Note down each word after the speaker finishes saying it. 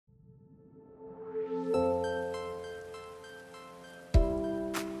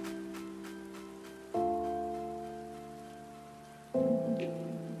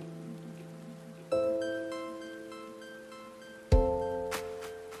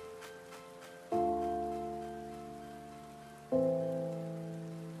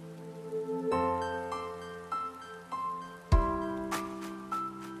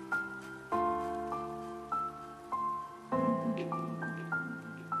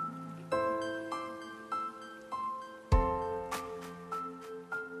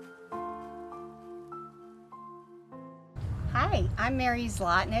Hi, I'm Mary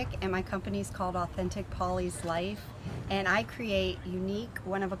Zlotnick and my company is called Authentic Pawleys Life, and I create unique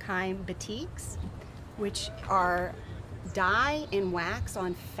one-of-a-kind batiks, which are dye and wax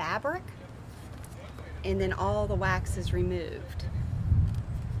on fabric, and then all the wax is removed.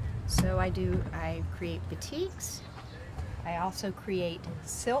 So I create batiks. I also create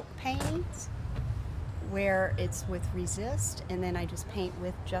silk paintings where it's with resist, and then I just paint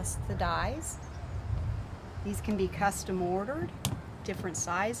with just the dyes. These can be custom ordered, different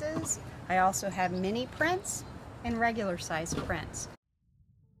sizes. I also have mini prints and regular size prints.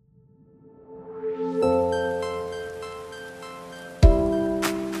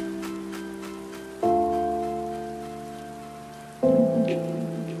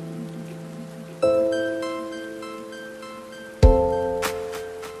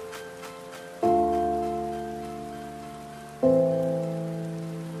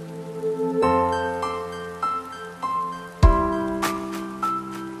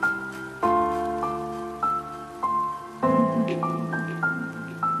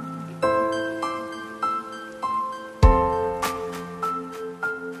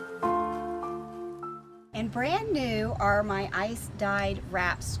 And brand new are my ice dyed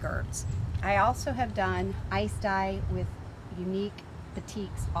wrap skirts. I also have done ice dye with unique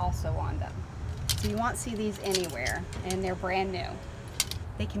batiks also on them. So you won't see these anywhere, and they're brand new.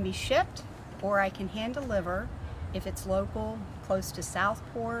 They can be shipped, or I can hand deliver if it's local, close to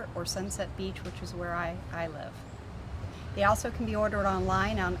Southport or Sunset Beach, which is where I live. They also can be ordered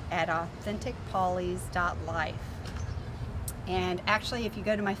online at AuthenticPawleys.life. And actually, if you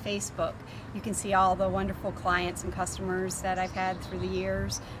go to my Facebook, you can see all the wonderful clients and customers that I've had through the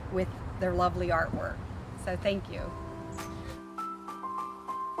years with their lovely artwork. So thank you.